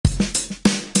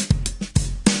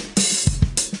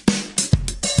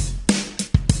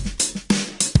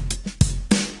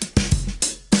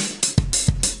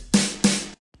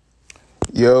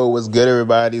Yo, what's good,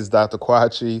 everybody? It's Dr.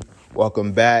 Kwakye.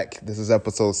 Welcome back. This is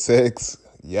episode 6.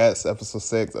 Yes, episode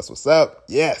 6. That's what's up.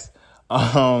 Yes.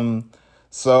 I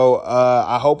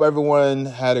hope everyone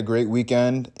had a great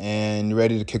weekend and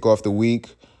ready to kick off the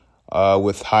week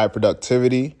with high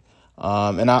productivity.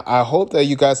 And I hope that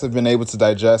you guys have been able to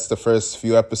digest the first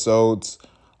few episodes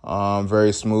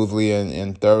very smoothly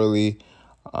and thoroughly.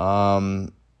 I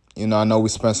know we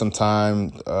spent some time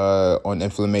on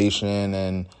inflammation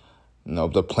and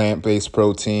the plant-based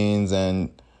proteins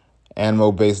and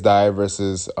animal-based diet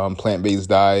versus plant-based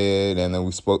diet, and then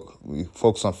we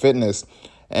focused on fitness.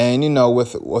 And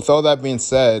with all that being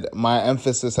said, my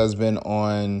emphasis has been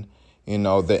on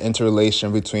the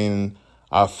interrelation between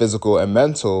our physical and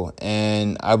mental.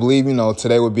 And I believe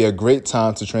today would be a great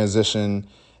time to transition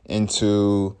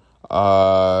into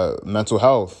mental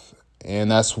health,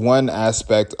 and that's one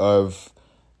aspect of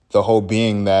the whole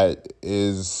being that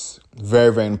is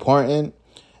very, very important.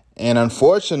 And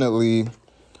unfortunately, in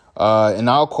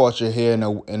our culture here, in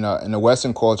the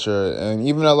Western culture, and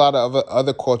even a lot of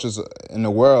other cultures in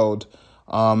the world,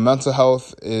 mental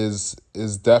health is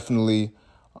definitely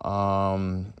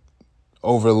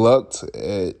overlooked.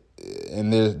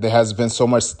 And there has been so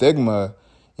much stigma,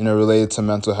 related to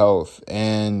mental health.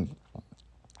 And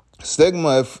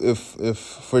stigma, if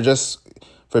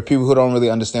for people who don't really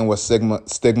understand what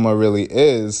stigma really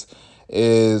is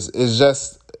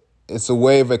it's a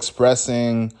way of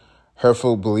expressing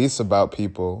hurtful beliefs about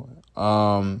people.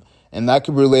 And that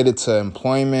could be related to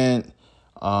employment,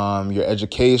 your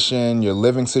education, your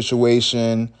living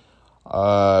situation,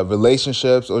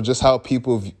 relationships, or just how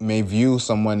people may view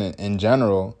someone in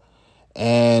general.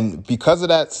 And because of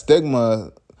that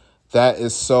stigma, that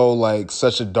is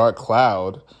such a dark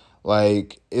cloud,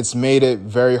 it's made it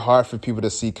very hard for people to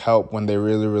seek help when they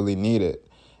really, really need it.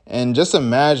 And just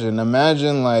imagine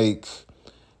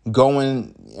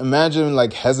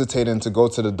hesitating to go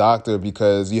to the doctor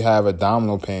because you have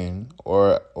abdominal pain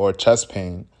or chest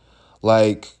pain.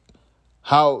 Let's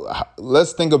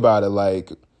think about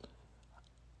it.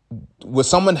 Would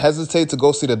someone hesitate to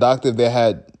go see the doctor if they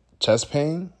had chest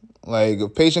pain? If a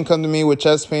patient come to me with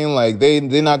chest pain,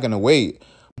 they're not going to wait.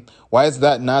 Why is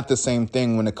that not the same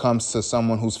thing when it comes to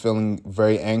someone who's feeling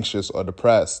very anxious or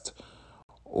depressed?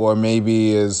 Or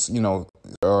maybe is,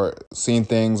 or seeing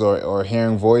things or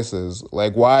hearing voices.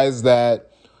 Why is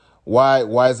that? Why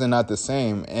is it not the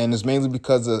same? And it's mainly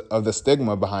because of the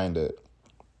stigma behind it.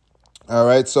 All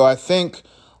right. So I think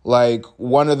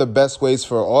one of the best ways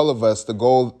for all of us, the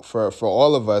goal for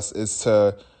all of us is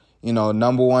to,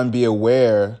 number one, be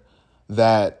aware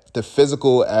that the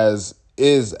physical is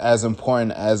as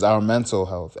important as our mental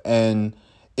health. And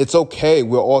it's okay.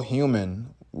 We're all human.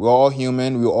 We're all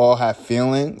human. We all have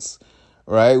feelings,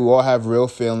 right? We all have real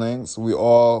feelings. We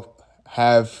all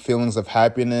have feelings of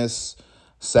happiness,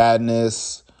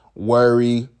 sadness,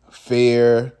 worry,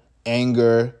 fear,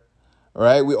 anger,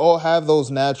 right? We all have those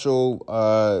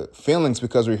natural feelings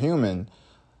because we're human.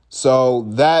 So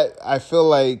that, I feel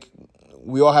like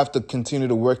we all have to continue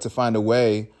to work to find a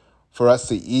way for us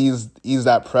to ease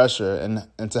that pressure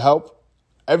and to help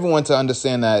everyone to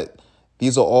understand that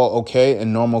these are all okay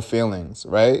and normal feelings,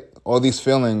 right? All these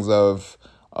feelings of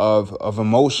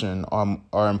emotion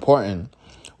are important.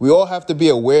 We all have to be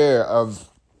aware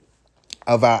of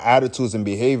our attitudes and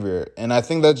behavior. And I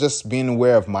think that's just being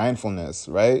aware of mindfulness,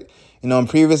 right? In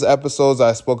previous episodes,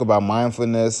 I spoke about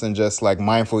mindfulness and just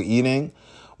mindful eating.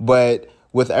 But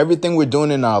with everything we're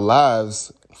doing in our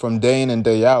lives from day in and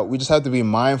day out, we just have to be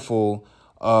mindful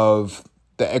of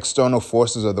the external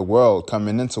forces of the world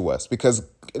coming into us. Because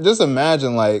just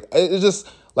imagine, it's just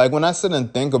when I sit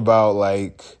and think about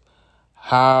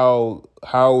how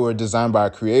we're designed by our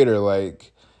creator,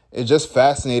 it's just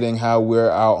fascinating how we're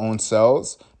our own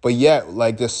selves. But yet,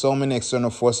 there's so many external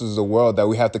forces of the world that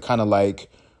we have to kind of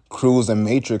cruise and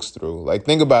matrix through.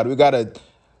 Think about it. We got to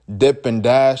dip and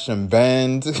dash and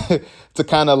bend to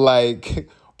kind of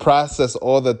process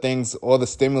all the things, all the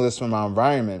stimulus from our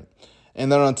environment. And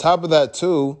then on top of that,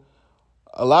 too,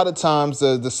 a lot of times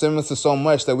the stimulus is so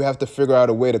much that we have to figure out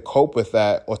a way to cope with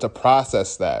that or to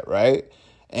process that, right?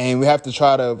 And we have to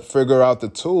try to figure out the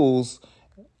tools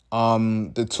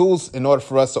in order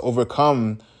for us to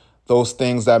overcome those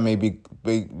things that may be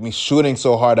shooting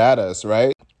so hard at us,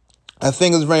 right? I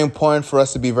think it's very important for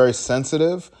us to be very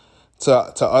sensitive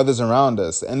to others around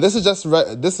us. And this is just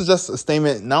a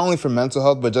statement not only for mental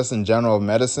health, but just in general of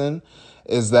medicine,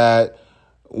 is that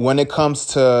when it comes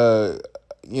to,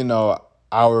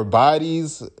 our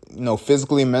bodies,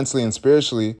 physically, mentally, and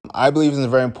spiritually, I believe it's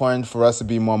very important for us to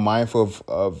be more mindful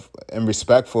of and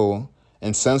respectful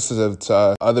and sensitive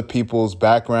to other people's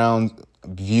background,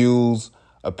 views,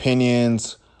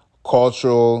 opinions,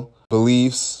 cultural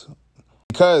beliefs.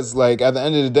 Because like at the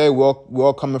end of the day, we're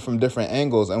all coming from different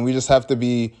angles, and we just have to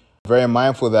be very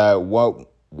mindful that what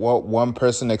one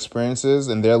person experiences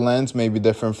in their lens may be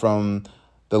different from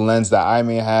the lens that I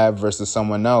may have versus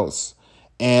someone else.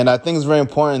 And I think it's very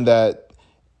important that,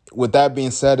 with that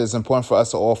being said, it's important for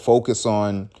us to all focus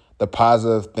on the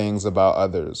positive things about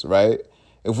others, right?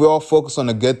 If we all focus on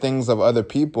the good things of other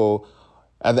people,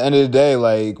 at the end of the day,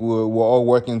 like we're all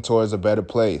working towards a better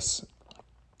place.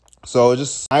 So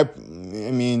I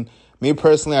mean, me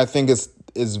personally, I think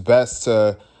it's best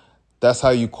to, that's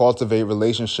how you cultivate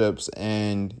relationships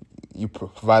and you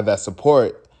provide that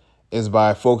support, is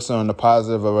by focusing on the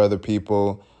positive of other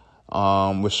people,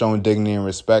 with showing dignity and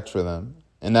respect for them.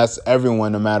 And that's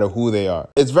everyone, no matter who they are.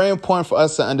 It's very important for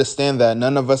us to understand that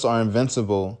none of us are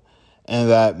invincible, and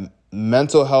that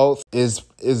mental health is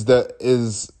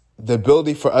the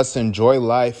ability for us to enjoy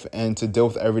life and to deal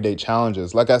with everyday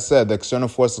challenges. Like I said, the external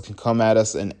forces can come at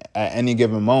us at any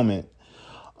given moment.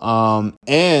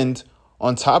 And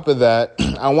on top of that,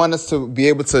 I want us to be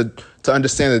able to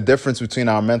understand the difference between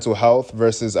our mental health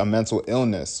versus a mental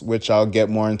illness, which I'll get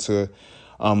more into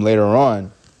later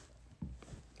on.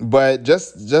 But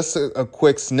just a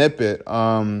quick snippet.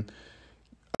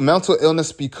 Mental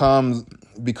illness becomes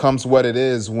what it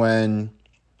is when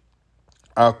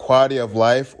our quality of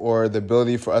life, or the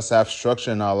ability for us to have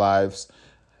structure in our lives,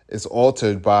 is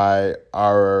altered by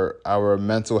our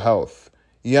mental health.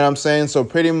 You know what I'm saying? So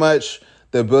pretty much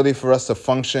the ability for us to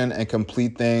function and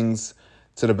complete things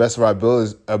to the best of our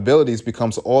abilities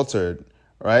becomes altered,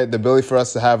 right? The ability for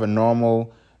us to have a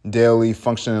normal daily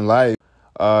functioning life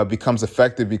becomes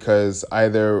affected because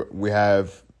either we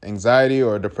have anxiety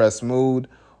or a depressed mood,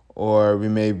 or we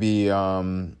may be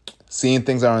seeing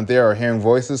things that aren't there, or hearing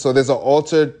voices. So there's an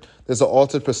altered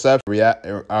perception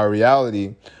of our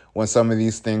reality when some of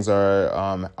these things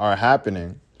are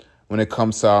happening when it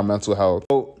comes to our mental health.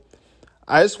 So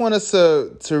I just want us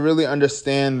to really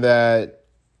understand that,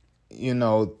 you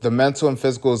know, the mental and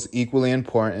physical is equally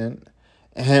important.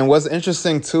 And what's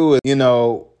interesting too is, you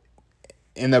know,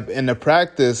 in the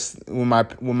practice with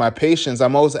my patients,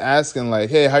 I'm always asking like,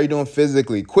 hey, how you doing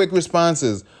physically? Quick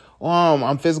responses.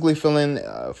 I'm physically feeling,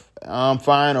 I'm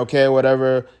fine, okay,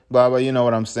 whatever, blah, blah, you know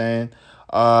what I'm saying.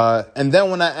 And then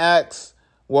when I ask,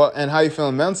 well, and how you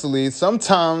feeling mentally,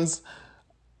 sometimes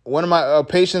one of my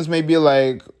patients may be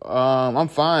like, I'm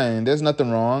fine, there's nothing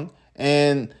wrong.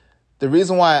 And the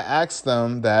reason why I ask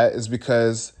them that is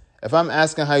because if I'm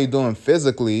asking how you're doing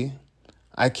physically,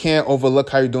 I can't overlook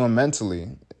how you're doing mentally,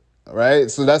 right?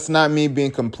 So that's not me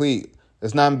being complete.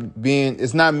 It's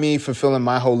not me fulfilling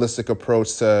my holistic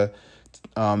approach to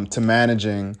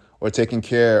managing or taking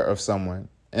care of someone.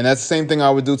 And that's the same thing I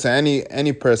would do to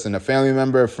any person, a family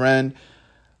member, a friend.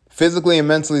 Physically and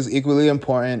mentally is equally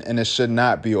important, and it should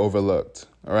not be overlooked,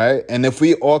 all right? And if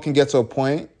we all can get to a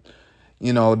point,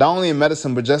 you know, not only in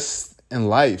medicine, but just in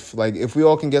life, like if we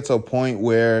all can get to a point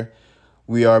where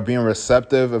we are being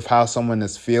receptive of how someone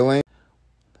is feeling,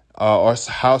 or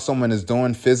how someone is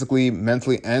doing physically,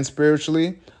 mentally, and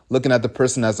spiritually, looking at the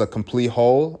person as a complete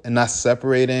whole and not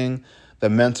separating the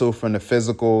mental from the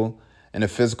physical and the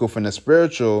physical from the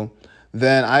spiritual,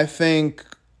 then I think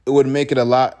it would make it a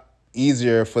lot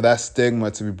easier for that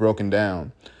stigma to be broken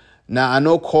down. Now, I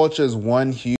know culture is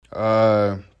one huge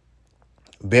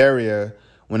barrier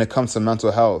when it comes to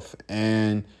mental health.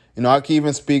 And, you know, I can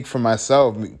even speak for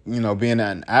myself, you know, being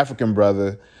an African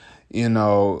brother, you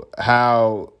know,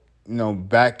 how, you know,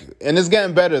 back, and it's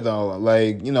getting better though,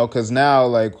 like, you know, because now,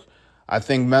 like, I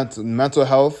think mental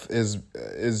health is,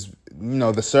 you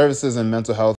know, the services in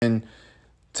mental health and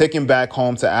taken back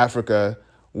home to Africa,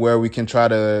 where we can try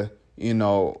to, you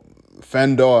know,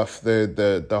 fend off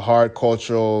the hard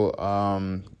cultural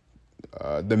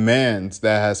demands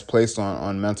that has placed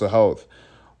on mental health.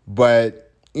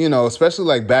 But, you know, especially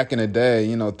like back in the day,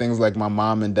 you know, things like my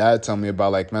mom and dad tell me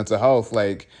about like mental health,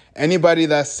 like anybody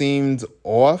that seemed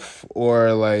off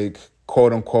or like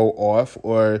quote unquote off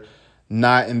or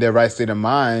not in their right state of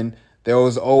mind, there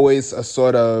was always a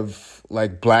sort of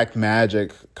like black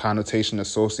magic connotation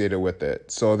associated with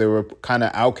it. So they were kind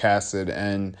of outcasted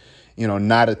and, you know,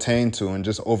 not attained to and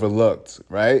just overlooked,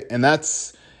 right? And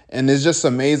it's just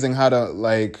amazing how to,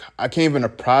 like, I can't even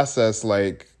process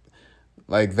like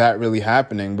that really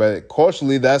happening, but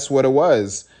culturally that's what it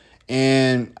was.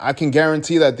 And I can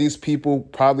guarantee that these people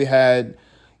probably had,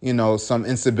 you know, some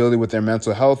instability with their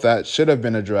mental health that should have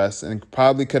been addressed and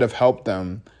probably could have helped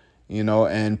them, you know,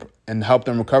 and help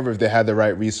them recover if they had the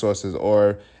right resources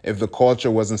or if the culture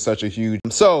wasn't such a huge.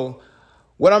 So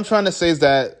what I'm trying to say is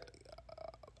that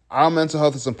our mental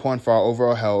health is important for our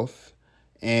overall health.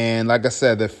 And like I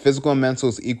said, the physical and mental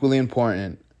is equally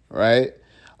important, right?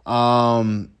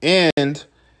 And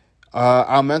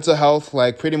our mental health,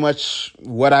 like pretty much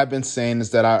what I've been saying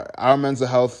is that our mental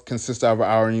health consists of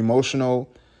our emotional,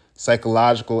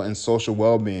 psychological, and social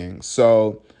well-being.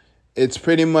 So it's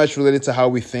pretty much related to how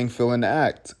we think, feel, and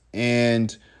act.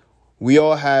 And we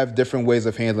all have different ways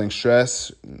of handling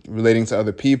stress, relating to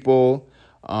other people.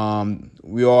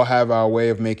 We all have our way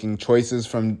of making choices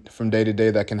from day to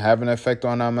day that can have an effect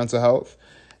on our mental health.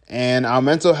 And our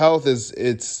mental health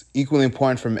it's equally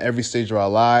important from every stage of our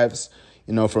lives,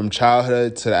 from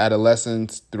childhood to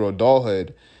adolescence through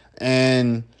adulthood.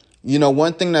 And,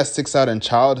 one thing that sticks out in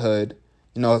childhood,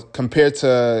 compared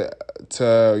to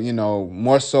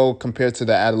more so compared to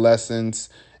the adolescence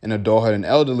and adulthood and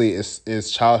elderly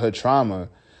is childhood trauma.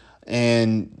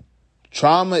 And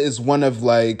trauma is one of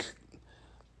like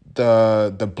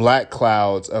the black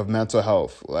clouds of mental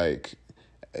health, like,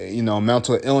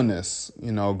 mental illness,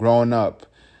 growing up.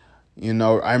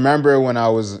 I remember when I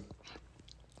was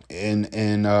in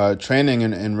training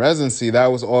in residency, that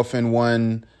was often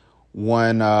one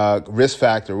risk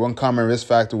factor, one common risk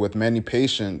factor with many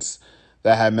patients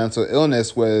that had mental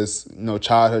illness was,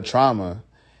 childhood trauma.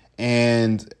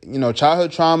 And,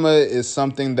 childhood trauma is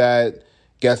something that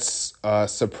gets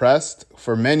suppressed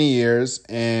for many years.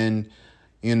 And,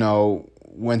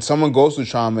 when someone goes through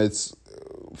trauma, it's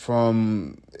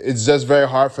just very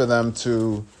hard for them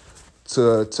to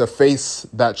face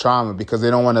that trauma because they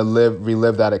don't want to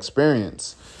relive that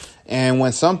experience. And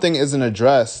when something isn't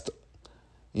addressed,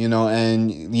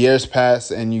 and years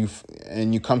pass and you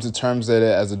come to terms with it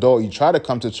as an adult, you try to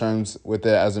come to terms with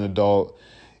it as an adult.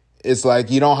 It's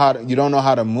like you don't know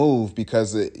how to move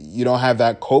because you don't have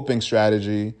that coping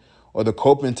strategy or the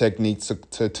coping techniques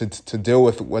to deal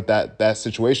with what that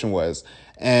situation was.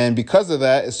 And because of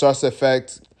that, it starts to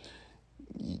affect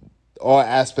all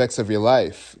aspects of your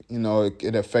life.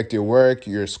 It affect your work,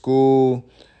 your school,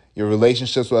 your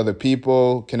relationships with other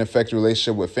people, can affect your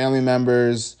relationship with family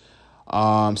members.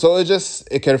 So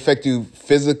it can affect you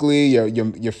physically,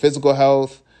 your physical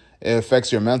health. It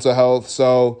affects your mental health.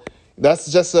 So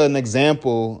that's just an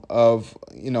example of,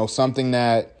 something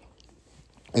that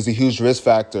is a huge risk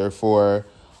factor for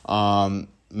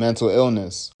mental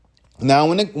illness. Now,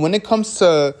 when it comes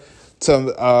to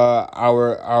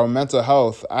our mental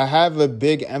health, I have a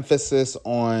big emphasis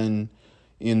on,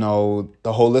 the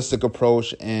holistic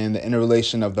approach and the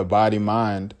interrelation of the body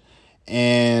mind.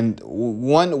 And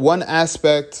one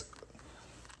aspect,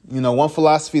 one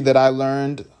philosophy that I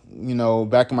learned,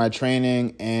 back in my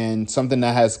training and something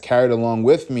that has carried along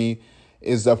with me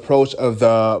is the approach of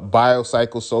the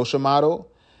Biopsychosocial model.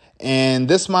 And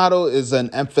this model is an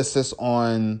emphasis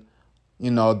on,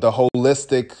 the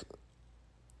holistic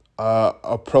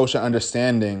approach and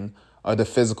understanding of the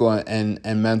physical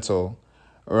and mental,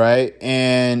 right?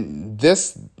 And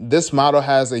this model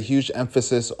has a huge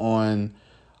emphasis on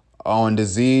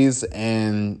disease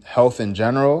and health in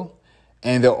general,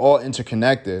 and they're all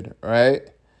interconnected, right?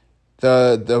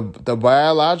 The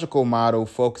biological model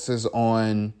focuses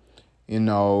on,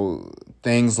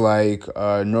 things like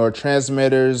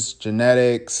neurotransmitters,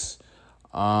 genetics,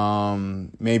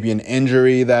 maybe an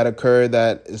injury that occurred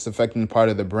that is affecting part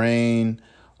of the brain.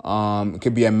 It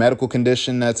could be a medical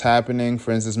condition that's happening.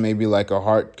 For instance, maybe like a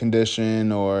heart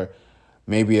condition or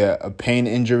maybe a pain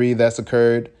injury that's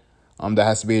occurred that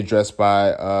has to be addressed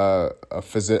by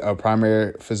a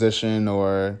primary physician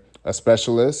or a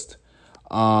specialist.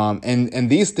 And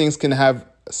these things can have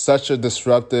such a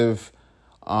disruptive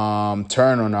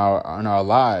turn on our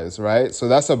lives, right? So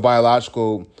that's a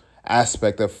biological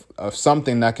aspect of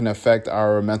something that can affect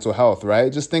our mental health,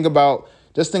 right? Just think about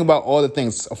all the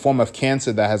things, a form of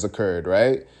cancer that has occurred,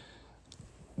 right?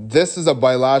 This is a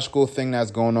biological thing that's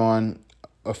going on,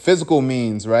 a physical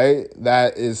means, right?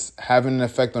 That is having an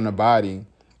effect on the body.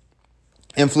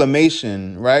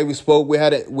 Inflammation, right? We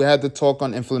had to talk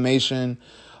on inflammation.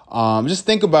 Just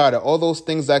think about it. All those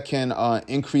things that can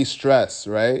increase stress,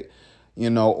 right?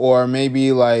 Or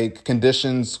maybe like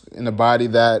conditions in the body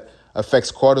that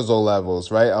affects cortisol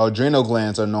levels, right? Our adrenal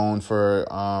glands are known for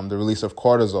the release of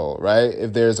cortisol, right?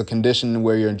 If there's a condition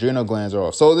where your adrenal glands are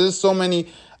off. So there's so many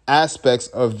aspects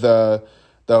of the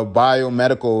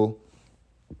biomedical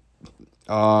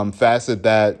facet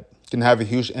that can have a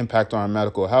huge impact on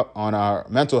our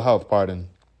mental health.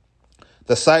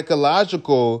 The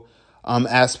psychological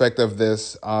aspect of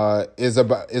this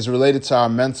is related to our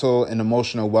mental and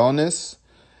emotional wellness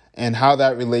and how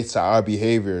that relates to our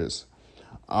behaviors.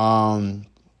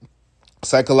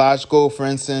 Psychological, for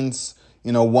instance,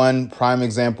 one prime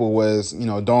example was,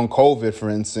 during COVID, for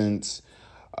instance,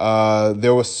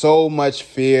 there was so much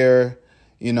fear,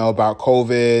 about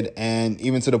COVID, and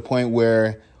even to the point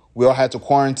where we all had to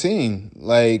quarantine.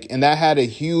 And that had a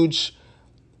huge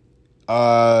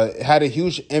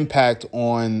impact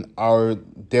on our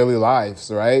daily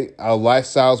lives, right? Our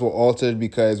lifestyles were altered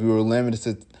because we were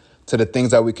limited to the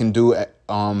things that we can do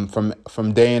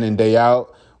from day in and day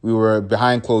out. We were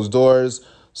behind closed doors.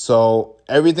 So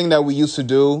everything that we used to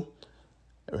do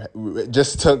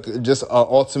just took an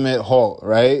ultimate halt,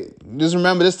 right? Just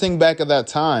remember this thing back at that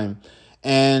time.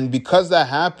 And because that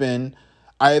happened,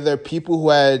 either people who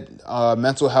had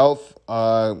mental health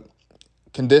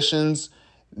conditions,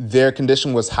 their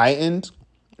condition was heightened,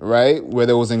 right? Where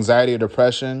there was anxiety or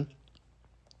depression.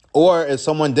 Or if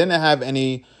someone didn't have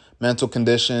any mental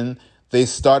condition, they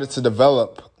started to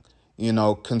develop,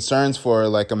 concerns for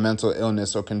like a mental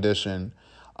illness or condition.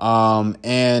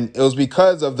 And it was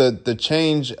because of the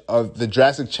change of the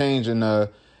drastic change in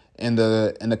the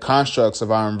constructs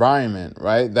of our environment,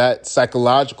 right? There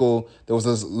was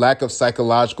this lack of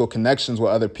psychological connections with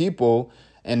other people,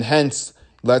 and hence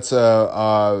led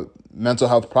to mental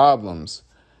health problems.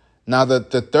 Now,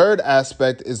 the third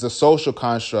aspect is the social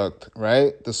construct,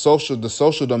 right? The social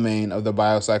domain of the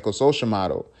biopsychosocial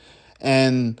model.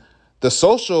 And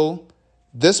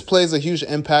this plays a huge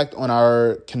impact on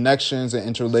our connections and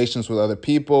interrelations with other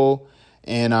people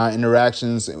and our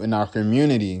interactions in our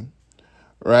community,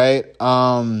 right?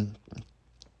 For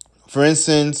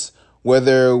instance,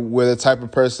 whether we're the type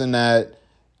of person that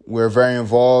we're very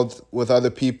involved with other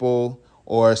people,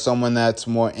 or someone that's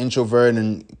more introverted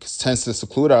and tends to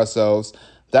seclude ourselves,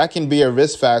 that can be a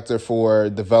risk factor for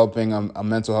developing a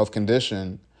mental health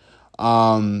condition.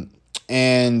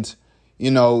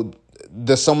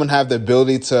 Does someone have the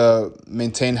ability to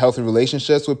maintain healthy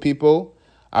relationships with people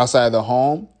outside of the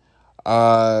home?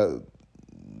 How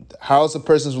is a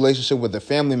person's relationship with their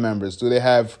family members? Do they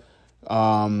have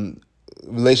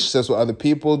relationships with other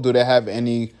people? Do they have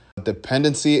any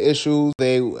dependency issues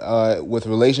with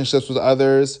relationships with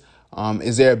others?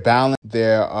 Is there a balance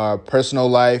their personal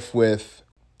life with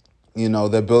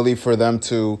the ability for them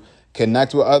to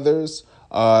connect with others?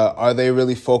 Are they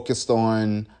really focused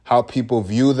on how people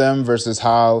view them versus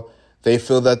how they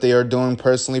feel that they are doing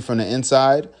personally from the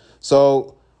inside?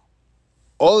 So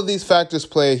all of these factors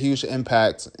play a huge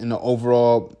impact in the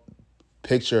overall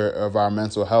picture of our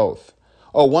mental health.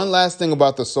 Oh, one last thing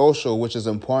about the social, which is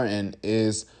important,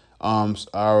 is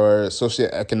our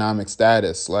socioeconomic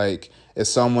status. Like if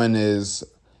someone is,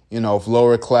 of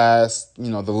lower class,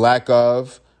 the lack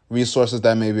of resources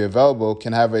that may be available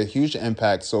can have a huge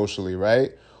impact socially,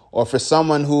 right? Or for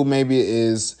someone who maybe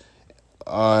is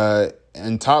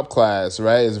in top class,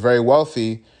 right, is very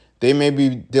wealthy, they may be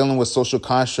dealing with social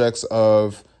constructs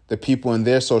of the people in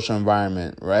their social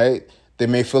environment, right? They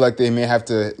may feel like they may have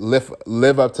to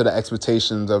live up to the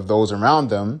expectations of those around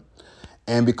them.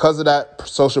 And because of that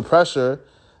social pressure,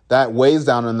 that weighs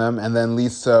down on them and then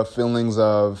leads to feelings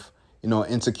of,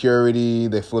 insecurity.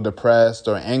 They feel depressed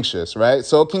or anxious, right?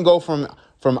 So it can go from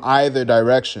either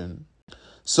direction.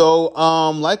 So,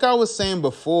 like I was saying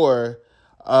before,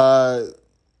 our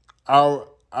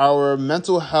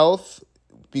mental health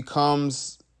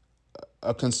becomes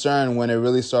a concern when it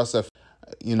really starts to,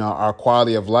 our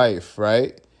quality of life,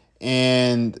 right?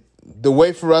 And the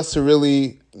way for us to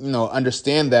really,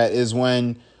 understand that is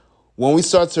when we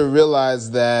start to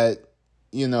realize that,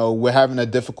 we're having a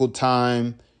difficult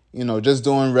time, just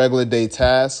doing regular day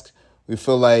tasks. We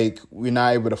feel like we're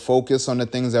not able to focus on the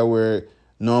things that we're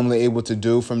normally able to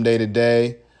do from day to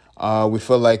day. We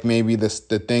feel like maybe the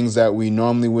things that we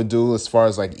normally would do as far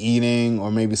as like eating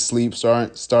or maybe sleep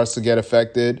starts to get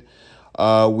affected.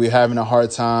 We're having a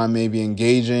hard time maybe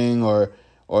engaging or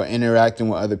interacting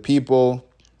with other people,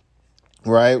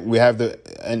 right? We have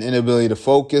an inability to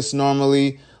focus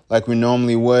normally like we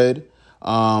normally would.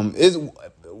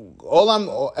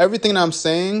 Everything I'm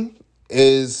saying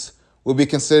will be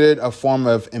considered a form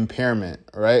of impairment,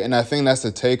 right? And I think that's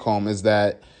the take home is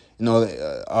that,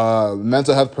 a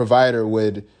mental health provider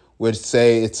would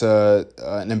say it's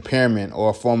an impairment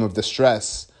or a form of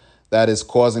distress that is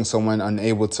causing someone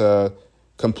unable to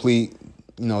complete,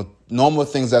 normal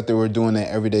things that they were doing in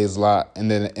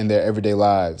their everyday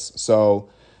lives. So,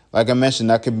 like I mentioned,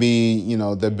 that could be,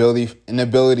 the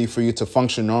inability for you to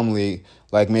function normally,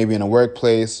 like maybe in a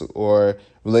workplace or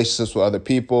relationships with other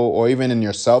people or even in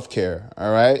your self-care.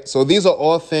 All right. So these are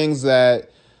all things that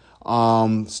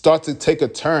start to take a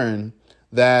turn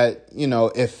that,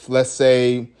 if let's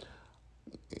say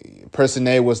person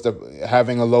A was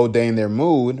having a low day in their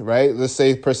mood, right? Let's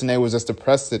say person A was just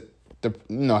depressed,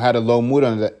 had a low mood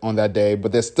on that day,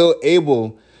 but they're still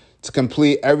able to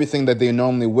complete everything that they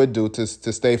normally would do to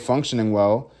stay functioning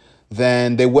well.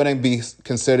 then they wouldn't be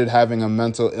considered having a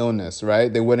mental illness,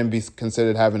 right? They wouldn't be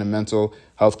considered having a mental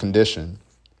health condition.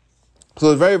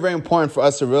 So it's very, very important for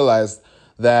us to realize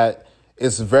that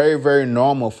it's very, very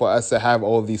normal for us to have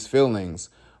all of these feelings,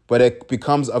 but it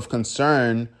becomes of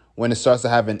concern when it starts to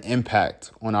have an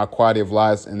impact on our quality of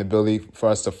lives and the ability for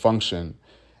us to function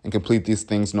and complete these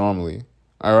things normally.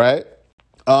 All right.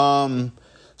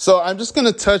 So I'm just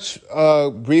gonna touch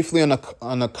briefly on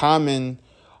a common,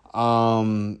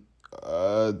 the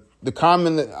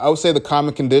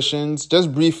common conditions, just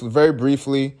very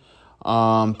briefly.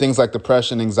 Things like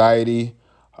depression, anxiety.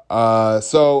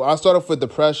 So I'll start off with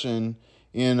depression.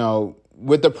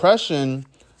 With depression,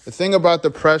 the thing about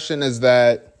depression is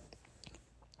that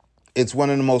it's one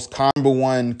of the most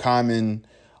common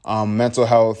mental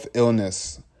health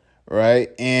illness,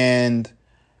 right? And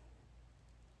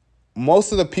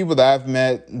most of the people that I've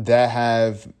met that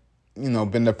have,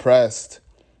 been depressed,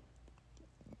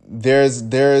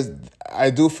 I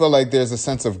do feel like there's a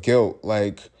sense of guilt.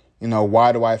 Like,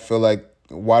 why do I feel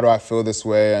this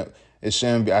way? I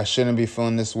shouldn't be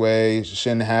feeling this way. It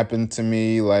shouldn't happen to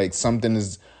me. Like, something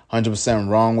is 100%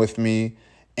 wrong with me.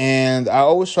 And I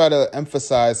always try to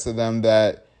emphasize to them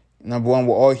that, number one,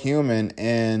 we're all human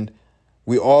and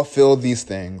we all feel these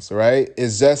things, right?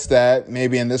 It's just that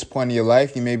maybe in this point of your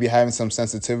life, you may be having some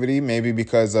sensitivity, maybe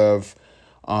because of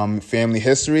family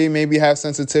history, maybe you have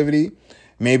sensitivity.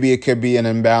 Maybe it could be an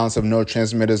imbalance of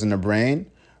neurotransmitters in the brain,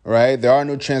 right? There are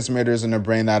neurotransmitters in the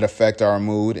brain that affect our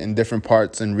mood in different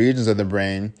parts and regions of the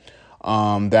brain.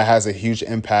 That has a huge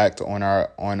impact on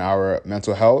our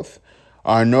mental health.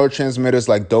 Our neurotransmitters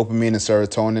like dopamine and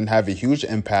serotonin have a huge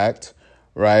impact,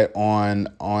 right, on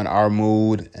our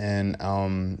mood and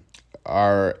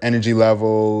our energy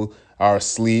level, our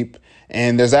sleep.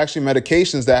 And there's actually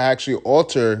medications that actually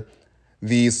alter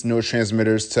these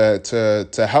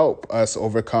neurotransmitters to help us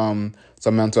overcome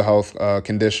some mental health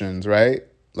conditions, right?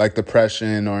 Like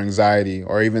depression or anxiety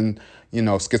or even,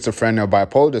 schizophrenia or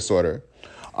bipolar disorder.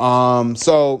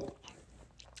 So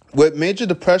with major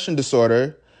depression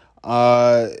disorder,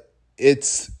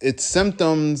 it's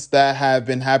symptoms that have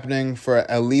been happening for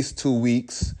at least 2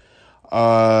 weeks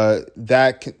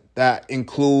that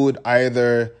include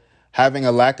either having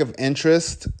a lack of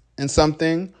interest in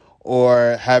something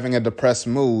or having a depressed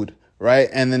mood, right?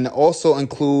 And then also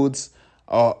includes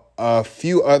a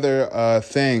few other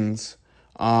things.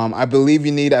 I believe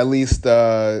you need at least,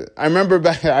 I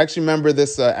actually remember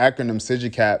this acronym,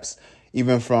 SIGICAPS,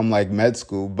 even from like med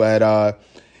school, but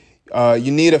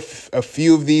you need a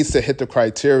few of these to hit the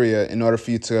criteria in order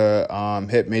for you to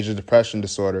hit major depression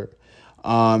disorder.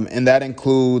 And that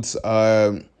includes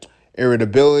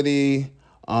irritability,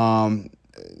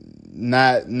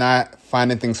 not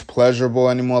finding things pleasurable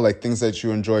anymore, like things that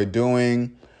you enjoy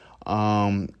doing,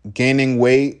 gaining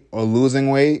weight or losing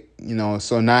weight,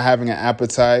 so not having an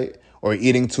appetite or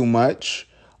eating too much,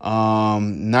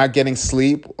 not getting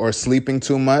sleep or sleeping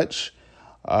too much,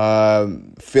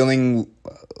 feeling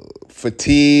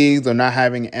fatigued or not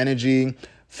having energy,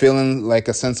 feeling like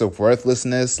a sense of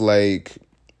worthlessness, like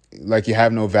you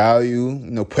have no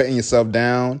value, putting yourself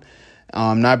down,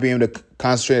 not being able to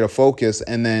concentrate or focus,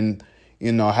 and then,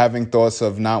 having thoughts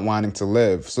of not wanting to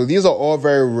live. So these are all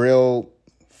very real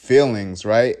feelings,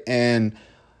 right? And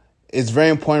it's very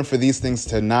important for these things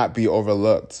to not be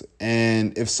overlooked.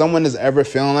 And if someone is ever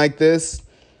feeling like this,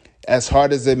 as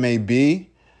hard as it may be,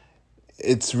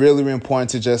 it's really, really important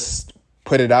to just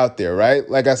put it out there, right?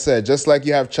 Like I said, just like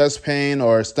you have chest pain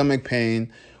or stomach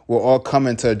pain, we're all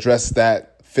coming to address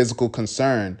that physical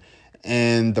concern.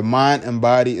 And the mind and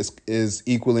body is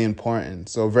equally important.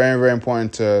 So very, very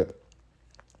important to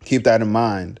keep that in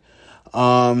mind.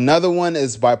 Another one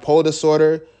is bipolar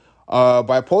disorder.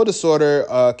 Bipolar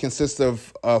disorder consists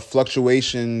of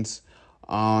fluctuations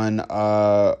on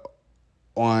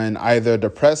either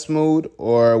depressed mood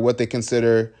or what they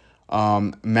consider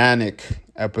manic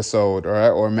episode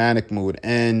or manic mood.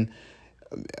 And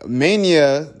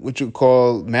mania, which you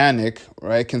call manic,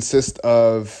 right, consists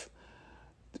of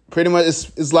pretty much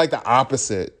it's like the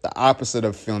opposite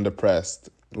of feeling depressed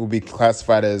will be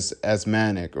classified as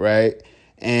manic, right?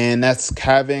 And that's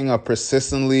having a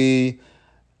persistently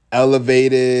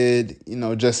elevated,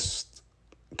 just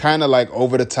kind of like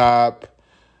over the top,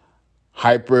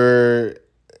 hyper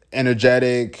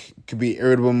energetic, could be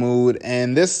irritable mood.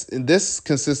 And this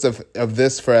consists of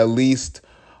this for at least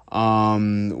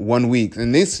 1 week.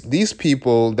 And these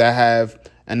people that have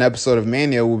an episode of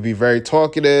mania will be very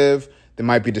talkative. They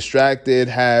might be distracted,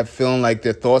 feeling like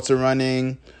their thoughts are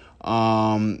running,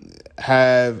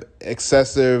 have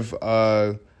excessive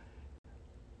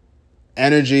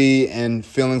energy and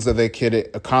feelings that they could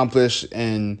accomplish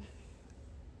and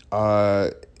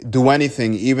do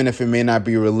anything, even if it may not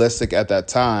be realistic at that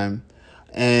time.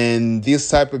 And these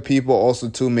type of people also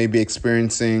too may be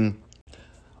experiencing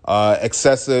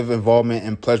excessive involvement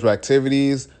in pleasurable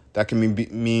activities. That can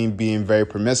mean being very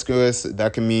promiscuous.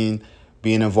 That can mean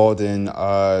being involved in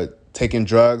taking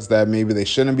drugs that maybe they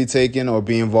shouldn't be taking, or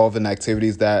being involved in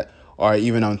activities that are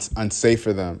even unsafe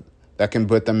for them. That can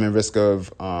put them in risk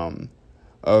of harm,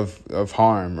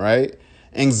 right?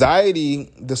 Anxiety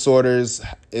disorders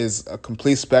is a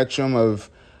complete spectrum of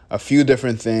a few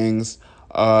different things.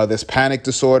 There's panic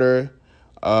disorder.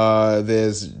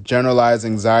 There's generalized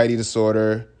anxiety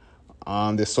disorder.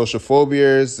 There's social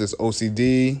phobias. There's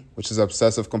OCD, which is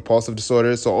obsessive compulsive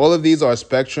disorder. So all of these are a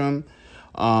spectrum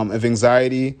of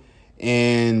anxiety,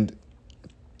 and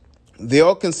they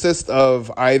all consist of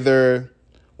either,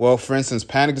 well, for instance,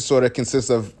 panic disorder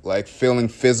consists of like feeling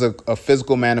a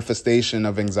physical manifestation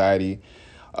of anxiety,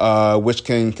 which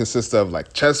can consist of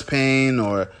like chest pain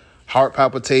or heart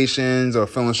palpitations or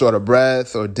feeling short of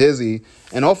breath or dizzy.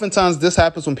 And oftentimes this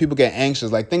happens when people get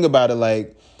anxious. Like, think about it,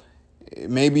 like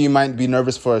maybe you might be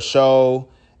nervous for a show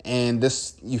and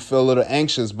you feel a little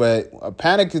anxious, but a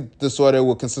panic disorder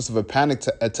will consist of a panic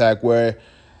attack where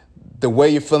the way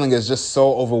you're feeling is just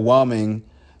so overwhelming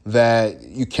that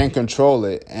you can't control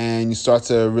it, and you start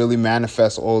to really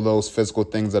manifest all those physical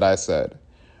things that I said.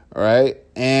 All right.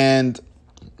 And,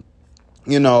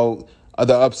 the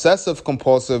obsessive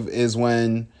compulsive is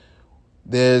when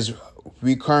there's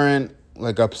recurrent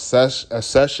like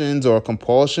obsessions or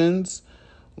compulsions,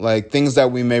 like things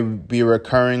that we may be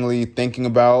recurringly thinking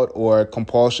about, or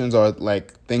compulsions are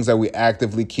like things that we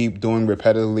actively keep doing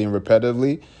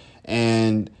repetitively.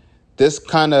 And this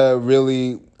kind of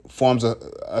really forms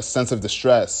a sense of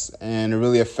distress, and it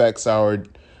really affects our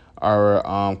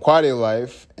quality of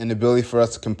life and the ability for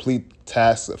us to complete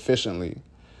tasks efficiently.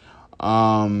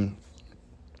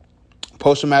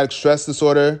 Post-traumatic stress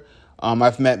disorder.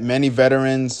 I've met many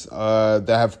veterans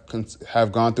that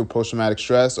have gone through post-traumatic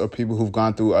stress, or people who've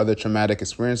gone through other traumatic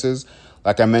experiences.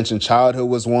 Like I mentioned, childhood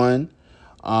was one.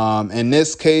 In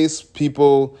this case,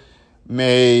 people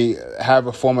may have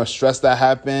a form of stress that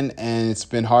happened, and it's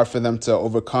been hard for them to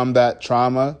overcome that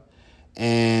trauma.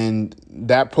 And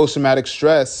that post-traumatic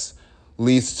stress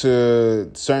leads to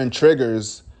certain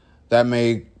triggers that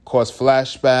may cause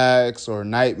flashbacks or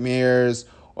nightmares,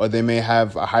 or they may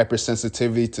have a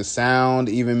hypersensitivity to sound,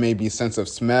 even maybe sense of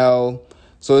smell.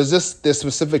 So there's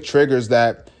specific triggers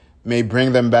that may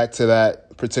bring them back to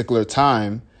that particular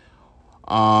time.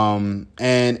 And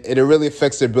it really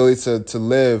affects their ability to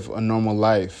live a normal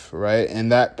life, right?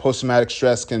 And that post-traumatic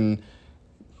stress can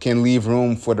leave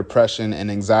room for depression and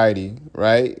anxiety,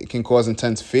 right? It can cause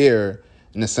intense fear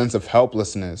and a sense of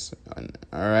helplessness,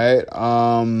 all right?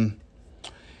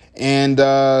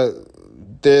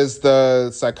 There's the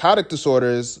psychotic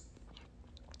disorders,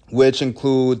 which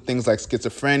include things like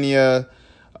schizophrenia,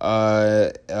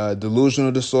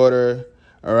 delusional disorder,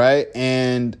 all right?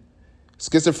 And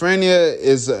schizophrenia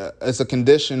is a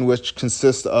condition which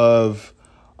consists of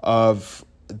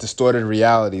distorted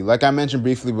reality. Like I mentioned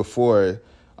briefly before,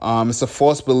 it's a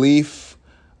false belief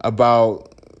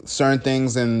about certain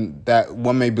things and that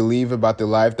one may believe about their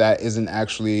life that isn't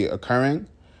actually occurring,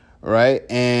 right?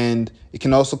 And it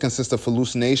can also consist of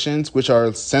hallucinations, which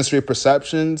are sensory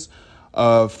perceptions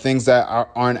of things that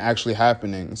aren't actually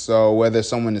happening. So whether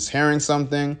someone is hearing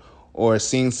something or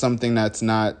seeing something that's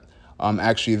not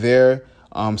actually there,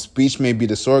 speech may be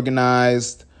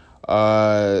disorganized.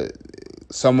 Someone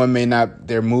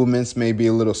their movements may be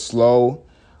a little slower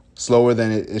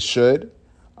than it should.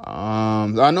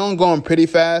 I know I'm going pretty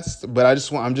fast, but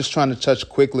I'm just trying to touch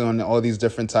quickly on all these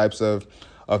different types of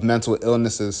mental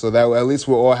illnesses, so that at least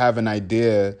we'll all have an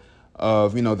idea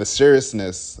of, the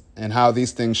seriousness and how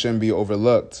these things shouldn't be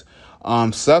overlooked.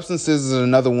 Substances is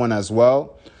another one as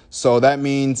well. So that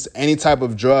means any type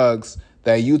of drugs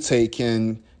that you take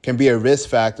can be a risk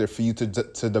factor for you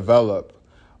to develop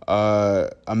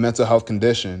a mental health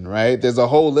condition, right? There's a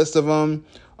whole list of them.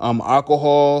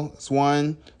 Alcohol is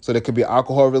one. So there could be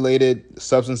alcohol-related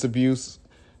substance abuse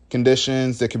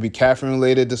conditions. There could be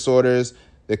caffeine-related disorders.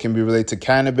 That can be related to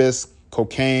cannabis,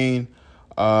 cocaine,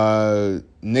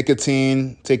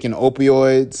 nicotine, taking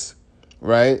opioids,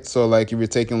 right? So like if you're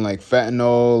taking like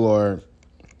fentanyl or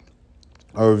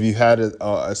if you had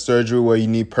a surgery where you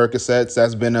need Percocets,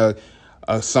 that's been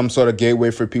some sort of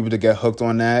gateway for people to get hooked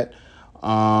on that.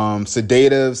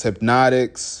 Sedatives,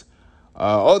 hypnotics.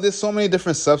 There's so many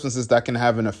different substances that can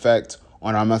have an effect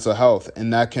on our mental health,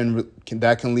 and that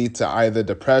can lead to either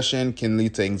depression, can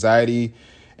lead to anxiety,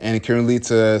 and it can lead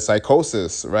to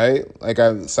psychosis, right? Like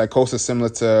psychosis similar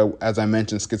to, as I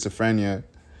mentioned, schizophrenia.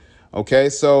 Okay,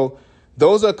 so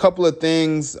those are a couple of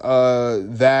things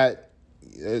that,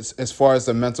 as far as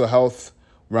the mental health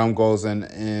realm goes,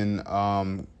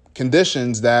 and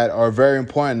conditions that are very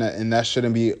important, and that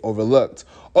shouldn't be overlooked.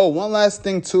 Oh, one last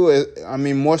thing too,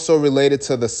 more so related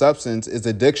to the substance, is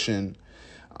addiction.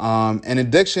 And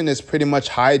addiction is pretty much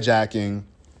hijacking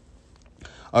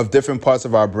of different parts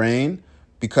of our brain,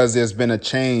 because there's been a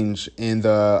change in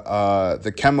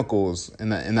the chemicals in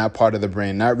that part of the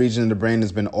brain. That region of the brain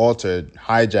has been altered,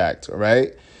 hijacked,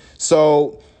 right?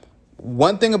 So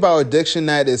one thing about addiction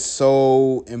that is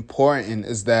so important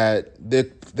is that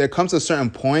there comes a certain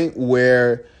point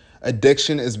where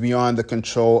addiction is beyond the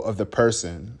control of the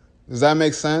person. Does that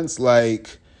make sense?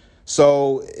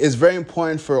 So it's very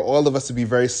important for all of us to be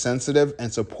very sensitive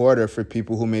and supportive for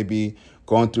people who may be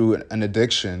going through an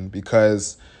addiction,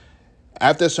 because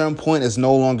after a certain point, it's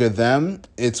no longer them.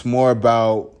 It's more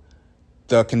about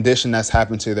the condition that's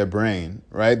happened to their brain,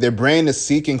 right? Their brain is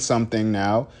seeking something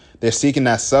now. They're seeking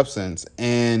that substance,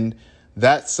 and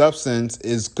that substance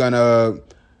is going to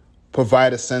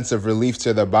provide a sense of relief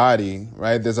to their body,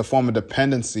 right? There's a form of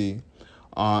dependency.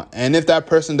 And if that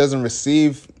person doesn't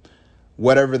receive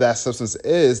whatever that substance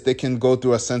is, they can go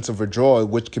through a sense of withdrawal,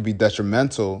 which could be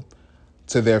detrimental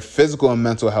to their physical and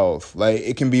mental health.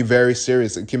 It can be very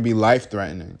serious. It can be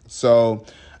life-threatening. So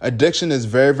addiction is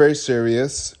very, very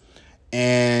serious.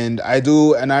 And I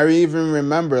even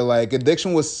remember,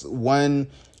 addiction was one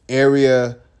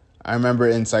area I remember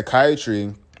in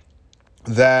psychiatry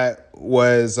that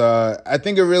was, I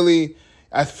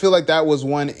feel like that was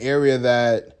one area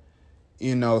that,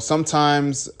 a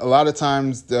lot of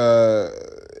times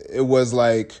it was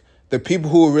the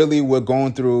people who really were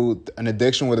going through an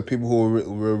addiction were the people who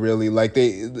were really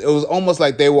it was almost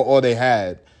like they were all they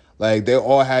had. They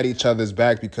all had each other's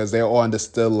back, because they all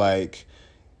understood,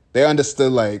 this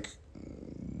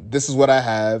is what I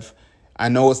have. I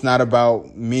know it's not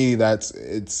about me.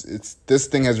 It's this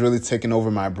thing has really taken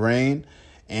over my brain,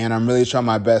 and I'm really trying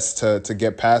my best to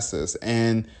get past this.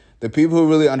 And the people who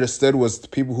really understood was the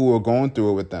people who were going through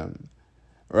it with them,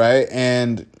 right?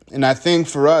 And I think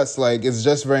for us, it's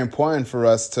just very important for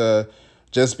us to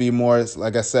just be more,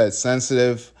 like I said,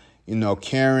 sensitive,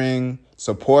 caring,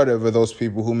 supportive of those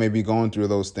people who may be going through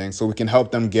those things, so we can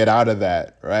help them get out of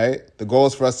that, right? The goal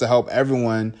is for us to help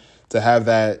everyone to have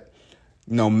that,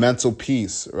 mental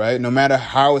peace, right? No matter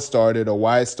how it started or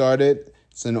why it started,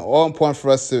 it's all important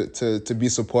for us to be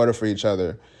supportive for each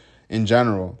other in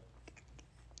general.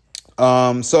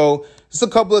 So just a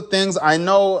couple of things. I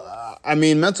know,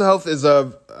 mental health is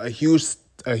a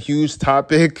huge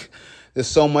topic. There's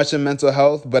so much in mental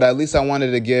health, but at least I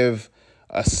wanted to give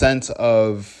a sense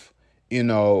of,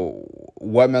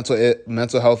 what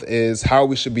mental health is, how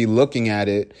we should be looking at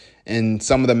it, and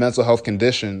some of the mental health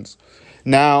conditions.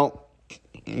 Now,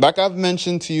 like I've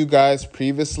mentioned to you guys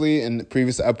previously in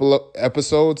previous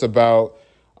episodes about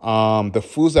the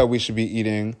foods that we should be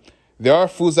eating, there are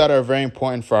foods that are very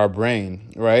important for our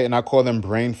brain, right? And I call them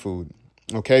brain food,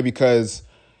 okay? Because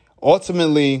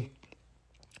ultimately,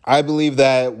 I believe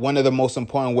that one of the most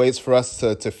important ways for us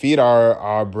to feed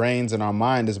our brains and our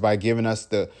mind is by giving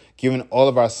all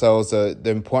of ourselves the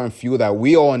important fuel that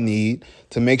we all need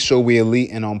to make sure we're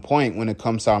elite and on point when it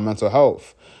comes to our mental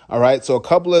health. All right. So a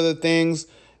couple of the things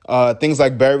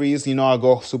like berries, I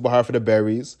go super hard for the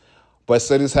berries, but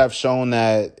studies have shown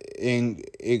that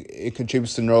it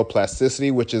contributes to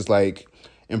neuroplasticity, which is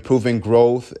improving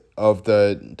growth of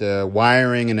the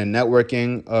wiring and the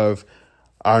networking of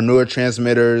our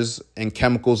neurotransmitters and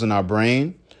chemicals in our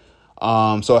brain.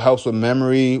 So it helps with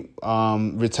memory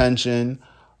retention,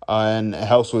 and it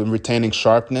helps with retaining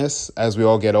sharpness as we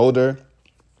all get older.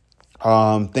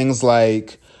 Things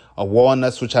like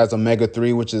walnuts, which has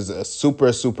omega-3, which is a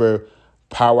super, super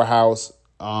powerhouse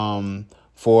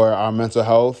for our mental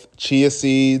health. Chia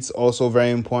seeds, also very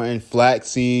important. Flax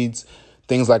seeds,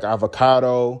 things like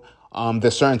avocado.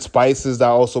 There's certain spices that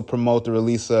also promote the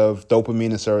release of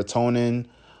dopamine and serotonin,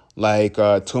 like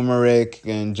turmeric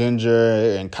and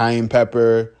ginger and cayenne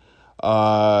pepper,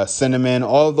 cinnamon.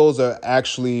 All of those are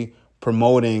actually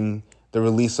promoting the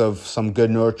release of some good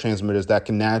neurotransmitters that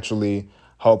can naturally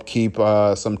help keep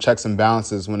some checks and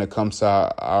balances when it comes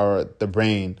to the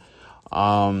brain.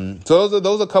 So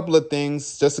those are a couple of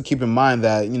things just to keep in mind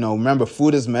that, remember,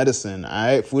 food is medicine. All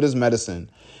right. Food is medicine.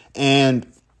 And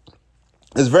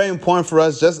it's very important for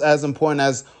us, just as important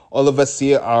as all of us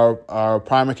see our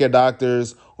primary care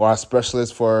doctors or our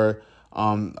specialists for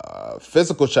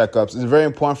physical checkups. It's very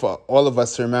important for all of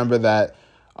us to remember that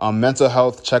mental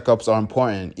health checkups are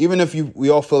important. Even if we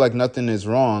all feel like nothing is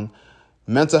wrong,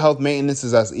 mental health maintenance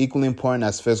is as equally important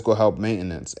as physical health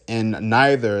maintenance. And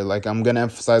neither, like I'm going to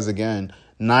emphasize again,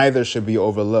 neither should be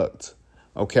overlooked.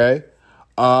 Okay?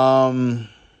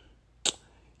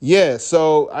 Yeah,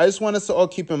 so I just want us to all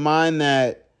keep in mind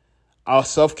that our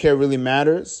self-care really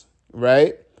matters,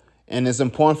 right? And it's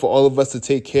important for all of us to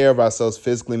take care of ourselves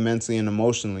physically, mentally, and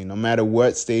emotionally, no matter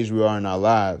what stage we are in our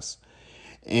lives.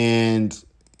 And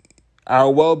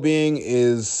our well-being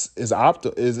is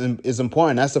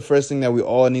important. That's the first thing that we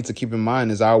all need to keep in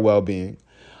mind is our well-being.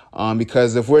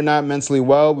 Because if we're not mentally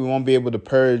well, we won't be able to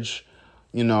purge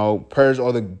all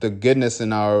the goodness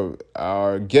in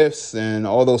our gifts and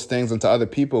all those things into other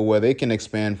people where they can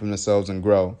expand from themselves and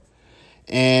grow.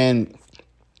 And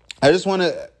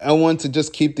I want to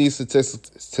just keep these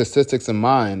statistics in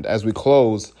mind as we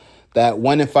close, that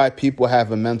 1 in 5 people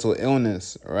have a mental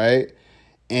illness, right?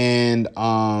 And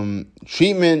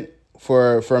treatment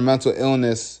for a mental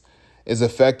illness is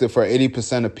effective for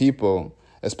 80% of people,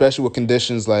 especially with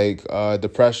conditions like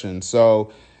depression.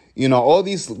 So, all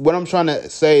these, what I'm trying to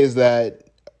say is that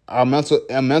our mental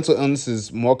illness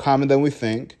is more common than we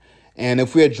think. And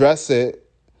if we address it,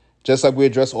 just like we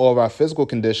address all of our physical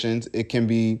conditions, it can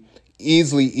be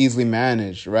easily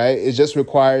managed, right? It just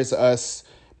requires us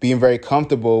being very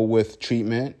comfortable with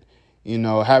treatment,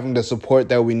 having the support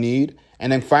that we need,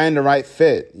 and then finding the right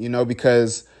fit,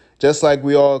 because just like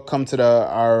we all come to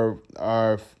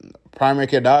our primary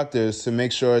care doctors to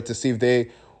make sure to see if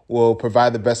they will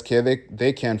provide the best care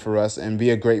they can for us and be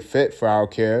a great fit for our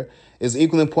care, is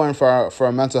equally important for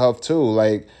our mental health too.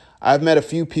 Like, I've met a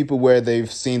few people where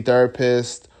they've seen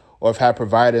therapists or have had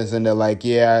providers and they're like,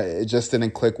 yeah, it just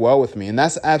didn't click well with me. And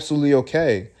that's absolutely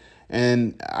okay.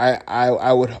 And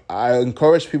I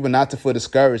encourage people not to feel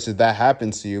discouraged if that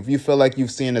happens to you. If you feel like you've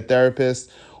seen a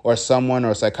therapist or someone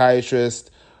or a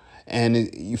psychiatrist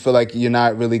and you feel like you're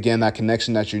not really getting that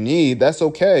connection that you need, that's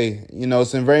okay.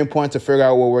 It's very important to figure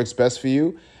out what works best for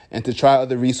you and to try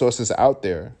other resources out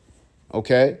there.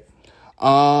 Okay?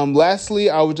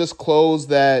 Lastly, I would just close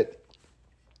that,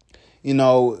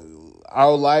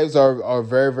 our lives are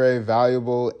very, very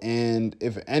valuable. And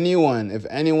if anyone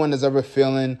is ever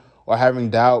feeling or having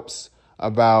doubts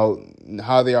about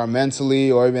how they are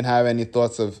mentally or even have any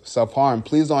thoughts of self-harm,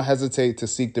 please don't hesitate to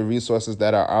seek the resources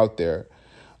that are out there.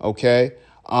 Okay?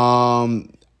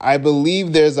 I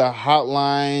believe there's a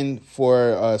hotline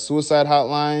for a suicide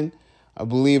hotline. I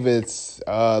believe it's,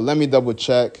 let me double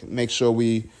check, make sure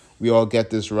we all get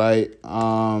this right.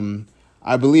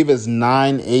 I believe it's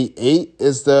 988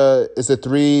 is the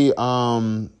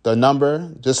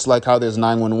number, just like how there's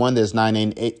 911, there's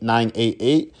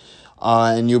 988.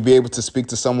 And you'll be able to speak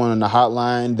to someone on the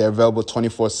hotline. They're available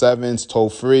 24/7, it's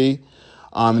toll free.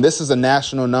 This is a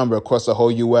national number across the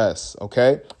whole U.S.,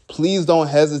 okay? Please don't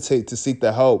hesitate to seek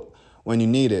the help when you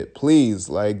need it. Please,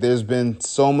 there's been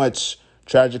so much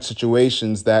tragic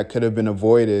situations that could have been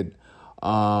avoided,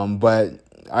 but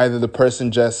either the person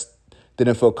just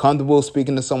didn't feel comfortable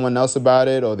speaking to someone else about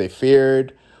it, or they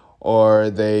feared, or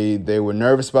they were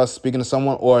nervous about speaking to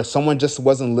someone, or someone just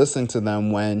wasn't listening to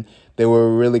them when they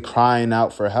were really crying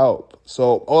out for help.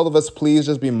 So all of us, please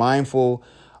just be mindful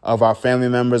of our family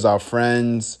members, our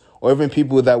friends, or even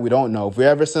people that we don't know. If we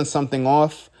ever send something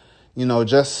off,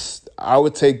 I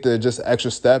would take the just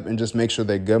extra step and just make sure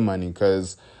they're good money,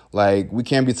 because we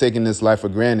can't be taking this life for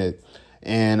granted.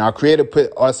 And our Creator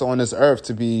put us on this earth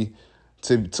to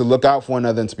look out for one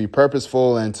another and to be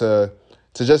purposeful and to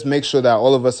just make sure that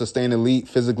all of us are staying elite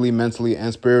physically, mentally,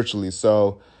 and spiritually.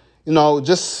 So,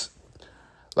 just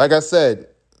like I said,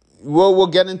 we'll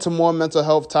get into more mental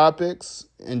health topics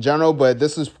in general, but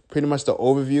this is pretty much the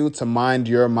overview to mind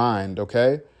your mind,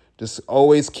 okay? Just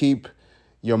always keep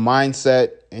your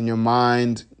mindset and your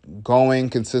mind going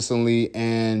consistently,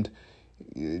 and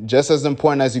just as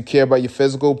important as you care about your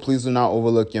physical, please do not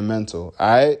overlook your mental, all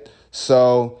right?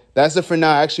 So that's it for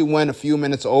now. I actually went a few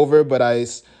minutes over, but I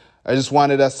just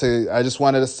wanted us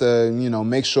to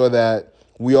make sure that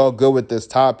we all good with this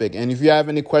topic. And if you have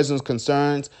any questions,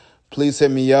 concerns, please hit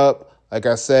me up. Like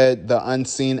I said, The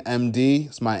Unseen MD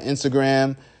is my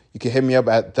Instagram. You can hit me up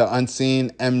at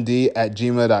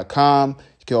theunseenmd@gmail.com.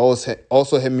 You can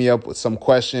also hit me up with some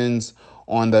questions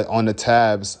on the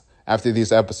tabs after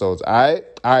these episodes. All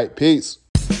right, peace.